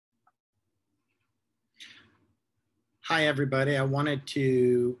Hi, everybody. I wanted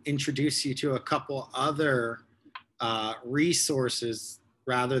to introduce you to a couple other resources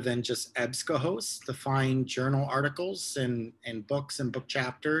rather than just EBSCOhost to find journal articles and books and book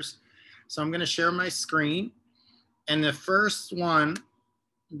chapters. So I'm going to share my screen. And the first one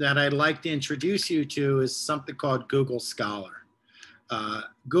that I'd like to introduce you to is something called Google Scholar.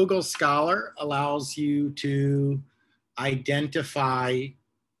 Google Scholar allows you to identify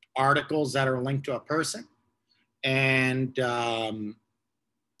articles that are linked to a person and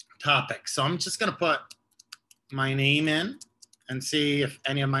topics. So I'm just going to put my name in and see if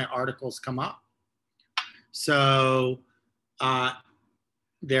any of my articles come up. So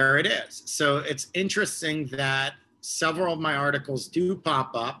there it is. So it's interesting that several of my articles do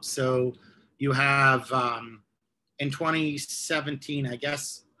pop up. So you have in 2017, I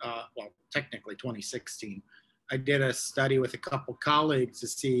guess, well, technically 2016, I did a study with a couple colleagues to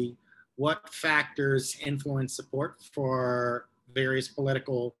see what factors influence support for various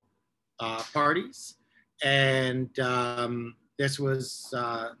political parties. And this was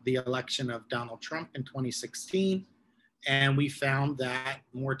the election of Donald Trump in 2016. And we found that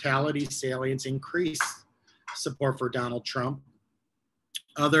mortality salience increased support for Donald Trump.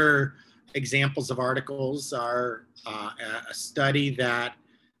 Other examples of articles are a study that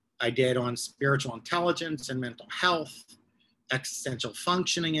I did on spiritual intelligence and mental health, existential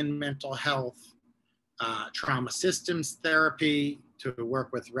functioning in mental health, trauma systems therapy to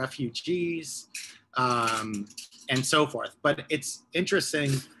work with refugees, and so forth. But it's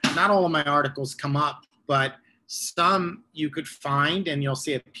interesting, not all of my articles come up, but some you could find and you'll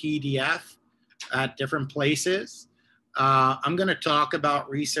see a PDF at different places. I'm going to talk about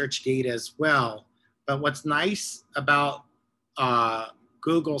ResearchGate as well. But what's nice about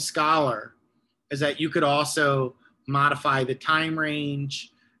Google Scholar is that you could also modify the time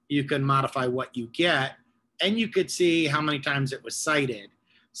range, you can modify what you get, and you could see how many times it was cited.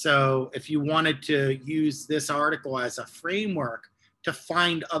 So if you wanted to use this article as a framework to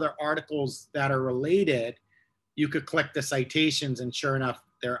find other articles that are related, you could click the citations and sure enough,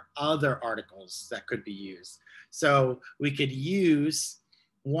 there are other articles that could be used. So we could use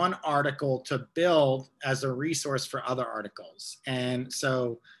one article to build as a resource for other articles. And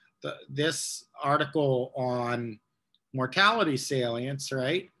so this article on mortality salience,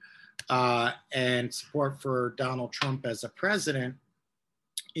 right, and support for Donald Trump as a president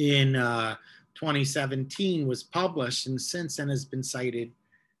in 2017 was published and since then has been cited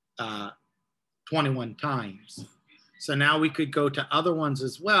 21 times. So now we could go to other ones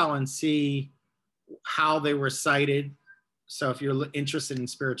as well and see how they were cited. So if you're interested in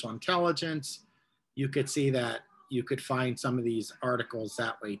spiritual intelligence, you could see that you could find some of these articles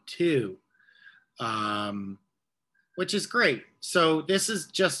that way too, which is great. So this is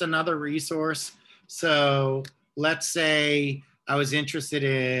just another resource. So let's say I was interested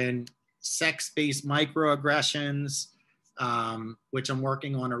in sex-based microaggressions, which I'm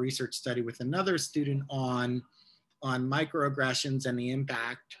working on a research study with another student on microaggressions and the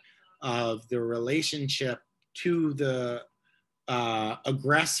impact of the relationship to the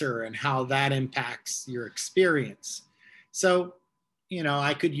aggressor and how that impacts your experience. So, you know,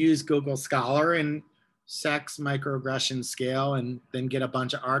 I could use Google Scholar and sex microaggression scale and then get a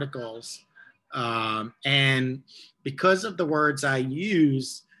bunch of articles. And because of the words I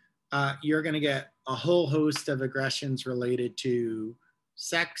use, you're going to get a whole host of aggressions related to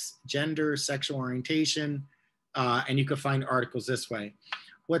sex, gender, sexual orientation, and you can find articles this way.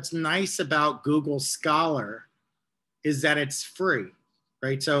 What's nice about Google Scholar is that it's free,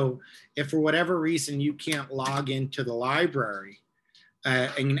 right? So if for whatever reason you can't log into the library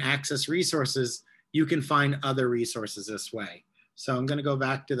and access resources, you can find other resources this way. So I'm going to go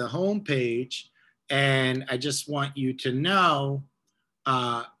back to the home page, and I just want you to know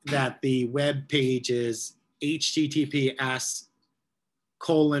that the web page is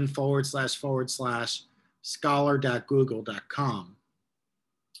https://scholar.google.com.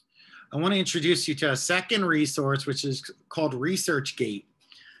 I want to introduce you to a second resource, which is called ResearchGate.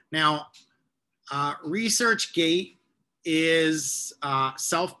 Now, ResearchGate is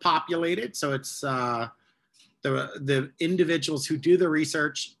self-populated, so it's the individuals who do the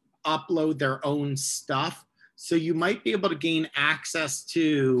research upload their own stuff. So you might be able to gain access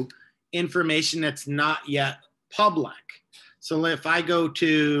to information that's not yet public. So if I go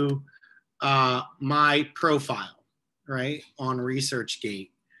to my profile, right, on ResearchGate,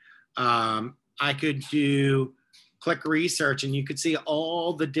 I could click research and you could see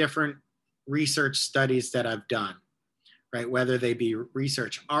all the different research studies that I've done, right? Whether they be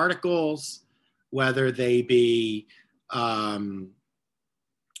research articles, whether they be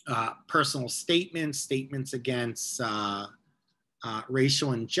personal statements, statements against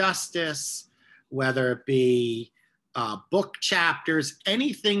racial injustice, whether it be book chapters,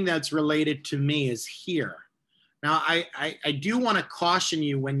 anything that's related to me is here. Now, I do want to caution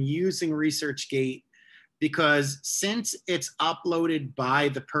you when using ResearchGate, because since it's uploaded by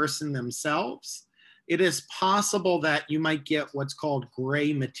the person themselves, it is possible that you might get what's called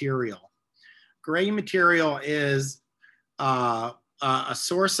gray material. Gray material is a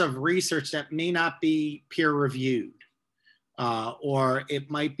source of research that may not be peer reviewed, or it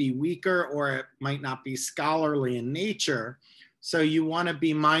might be weaker, or it might not be scholarly in nature. So you want to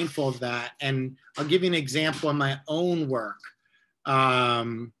be mindful of that. And I'll give you an example of my own work.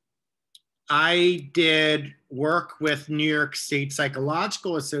 I did work with New York State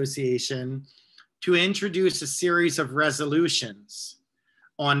Psychological Association to introduce a series of resolutions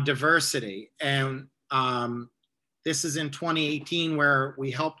on diversity. And this is in 2018, where we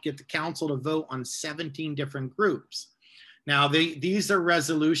helped get the council to vote on 17 different groups. Now, these are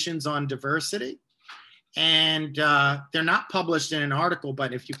resolutions on diversity, and they're not published in an article,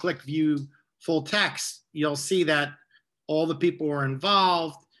 but if you click view full text, you'll see that all the people were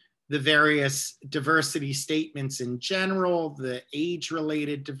involved, the various diversity statements in general, the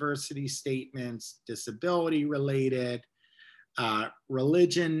age-related diversity statements, disability-related,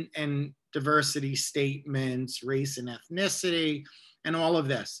 religion and diversity statements, race and ethnicity, and all of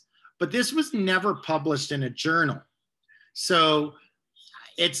this. But this was never published in a journal. So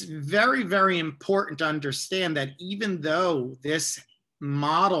it's very, very important to understand that even though this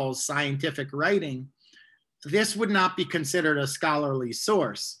models scientific writing, this would not be considered a scholarly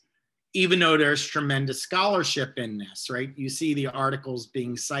source, even though there's tremendous scholarship in this, right? You see the articles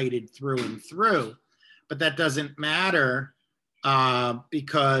being cited through and through, but that doesn't matter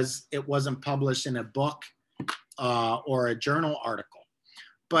because it wasn't published in a book or a journal article.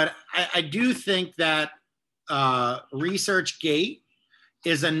 But I do think that ResearchGate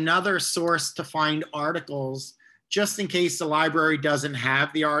is another source to find articles, just in case the library doesn't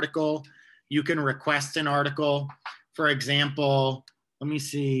have the article. You can request an article. For example, let me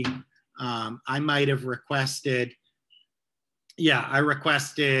see, I might have requested, I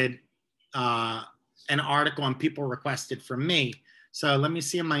requested an article and people requested from me. So let me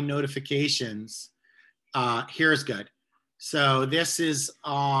see in my notifications. Here's good. So this is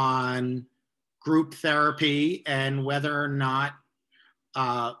on group therapy and whether or not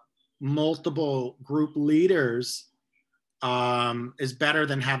multiple group leaders is better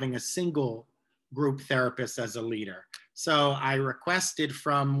than having a single group therapist as a leader. So I requested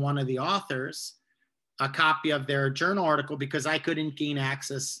from one of the authors a copy of their journal article because I couldn't gain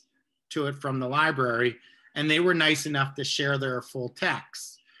access to it from the library, and they were nice enough to share their full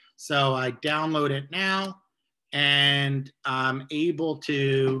text. So I download it now and I'm able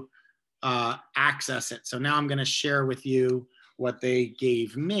to access it. So now I'm going to share with you what they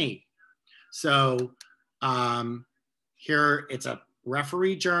gave me. So here it's a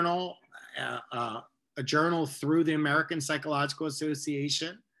referee journal, a journal through the American Psychological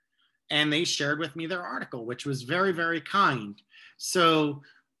Association, and they shared with me their article, which was very, very kind. So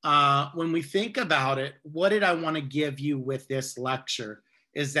when we think about it, what did I want to give you with this lecture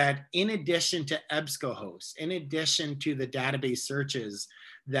is that in addition to EBSCOhost, in addition to the database searches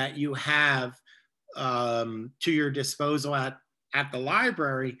that you have to your disposal at the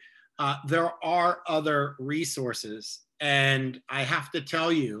library, there are other resources. And I have to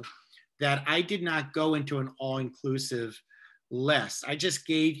tell you that I did not go into an all-inclusive list. I just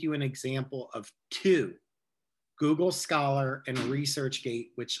gave you an example of two, Google Scholar and ResearchGate,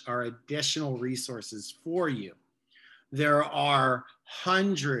 which are additional resources for you. There are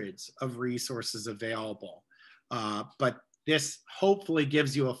hundreds of resources available, but this hopefully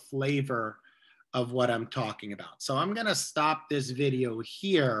gives you a flavor of what I'm talking about. So I'm gonna stop this video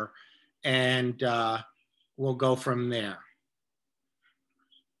here and we'll go from there.